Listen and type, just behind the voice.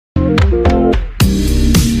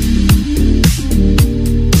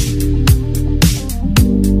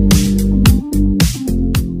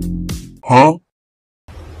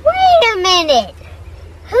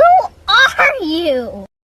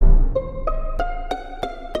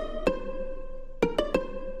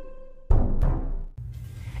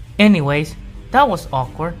Anyways, that was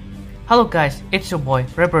awkward. Hello guys, it's your boy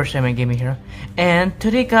Rebel Shaman Gaming here, and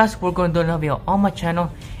today guys we're gonna do another video on my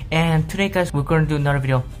channel. And today guys we're gonna do another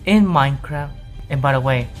video in Minecraft. And by the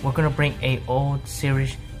way, we're gonna bring a old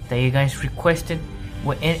series that you guys requested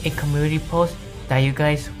within a community post that you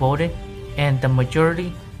guys voted, and the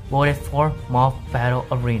majority voted for Mob Battle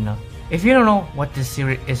Arena. If you don't know what this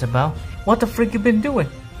series is about, what the frick you been doing?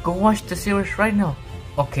 Go watch the series right now.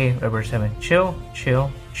 Okay, Rebel 7, chill.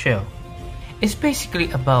 It's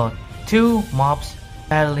basically about two mobs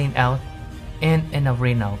battling out in an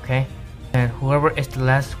arena, okay? And whoever is the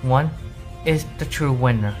last one is the true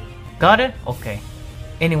winner. Got it? Okay.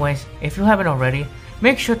 Anyways, if you haven't already,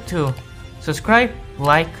 make sure to subscribe,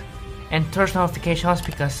 like, and turn notifications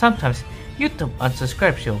because sometimes YouTube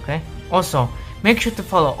unsubscribes you, okay? Also, make sure to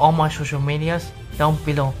follow all my social medias down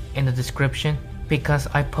below in the description because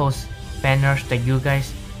I post banners that you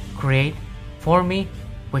guys create for me,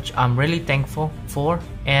 which I'm really thankful for,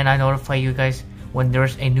 and I notify you guys when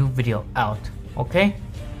there's a new video out, okay?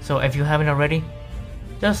 So if you haven't already,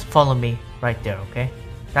 just follow me right there, okay?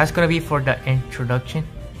 That's gonna be for the introduction.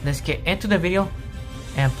 Let's get into the video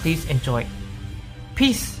and please enjoy.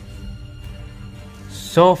 Peace!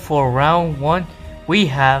 So for round 1, we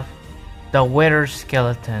have the Wither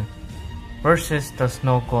Skeleton versus the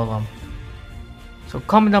Snow Golem. So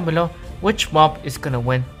comment down below which mob is gonna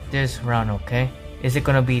win this round, okay? Is it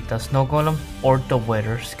gonna be the Snow Golem or the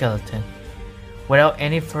Wither Skeleton? Without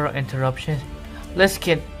any further interruptions, let's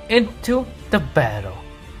get into the battle.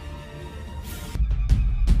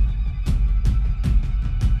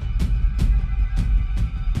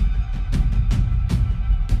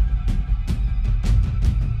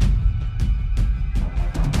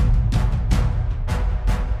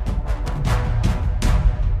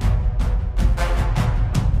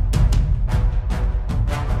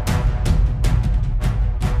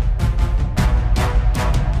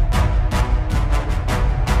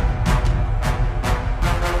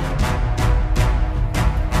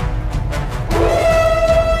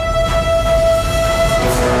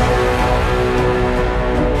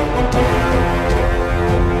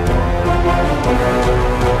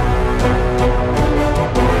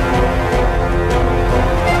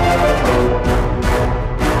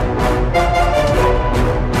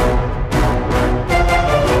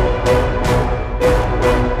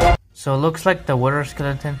 So it looks like the Wither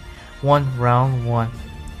Skeleton won round 1.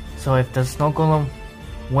 So if the Snow Golem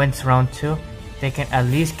wins round 2, they can at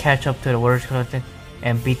least catch up to the Wither Skeleton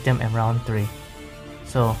and beat them in round 3.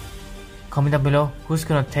 So comment down below who's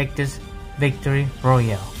gonna take this victory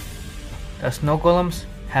royale. The Snow Golems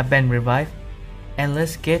have been revived, and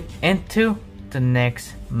let's get into the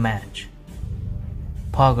next match.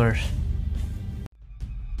 Poggers.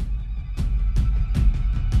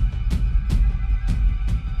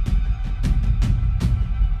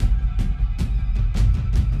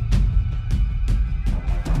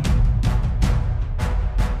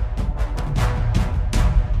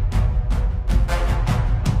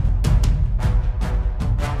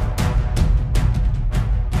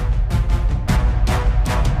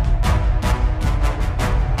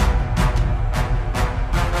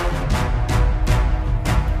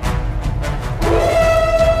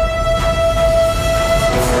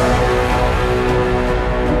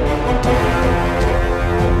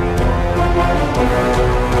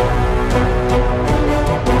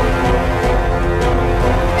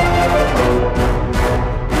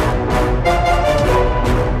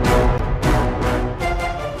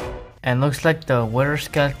 And looks like the Wither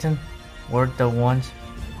Skeleton were the ones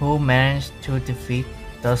who managed to defeat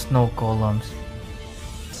the Snow Golems.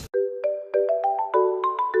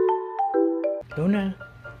 Luna.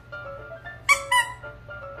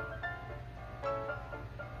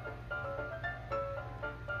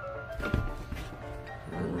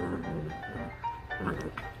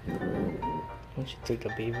 Why don't you take a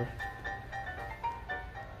beaver?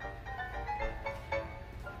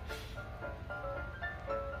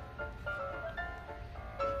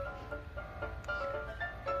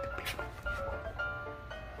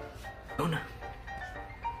 Luna.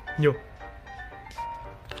 Yo.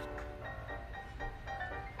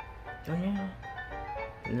 Luna.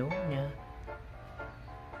 Luna.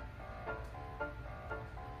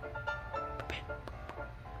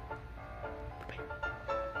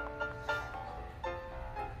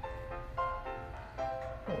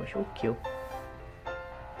 Oh, so cute.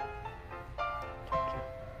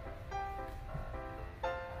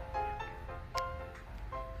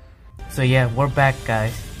 So yeah, we're back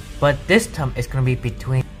guys. But this time it's gonna be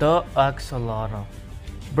between the Axolotl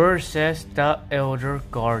versus the Elder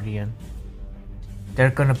Guardian.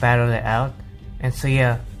 They're gonna battle it out. And so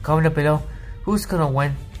yeah, comment down below who's gonna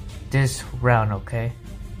win this round, okay?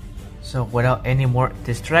 So without any more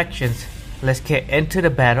distractions, let's get into the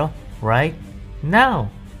battle right now.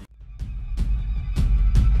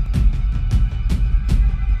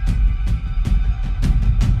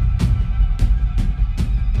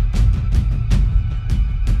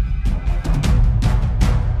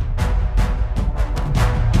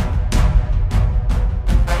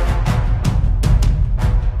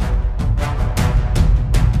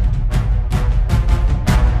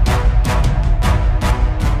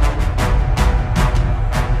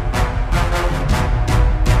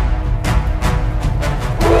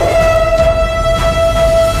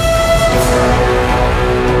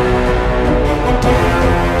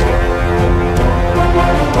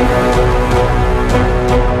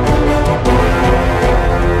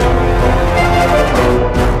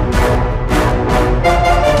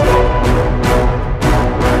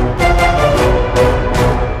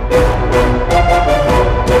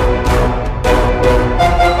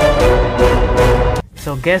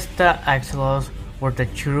 So guess the Axolotls were the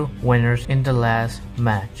true winners in the last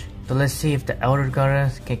match. So let's see if the Elder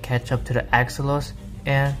Guardians can catch up to the Axolotls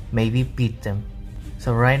and maybe beat them.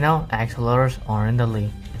 So right now, Axolotls are in the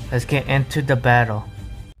lead. Let's get into the battle.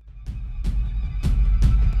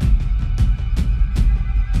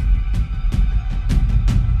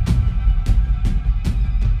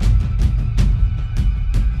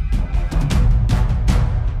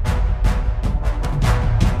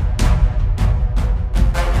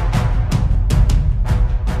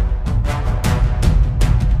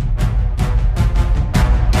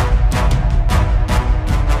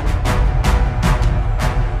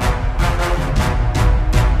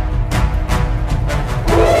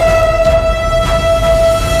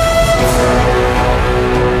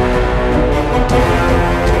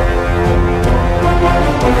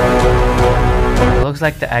 Looks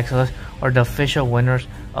like the Axolotls are the official winners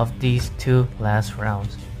of these two last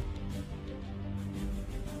rounds.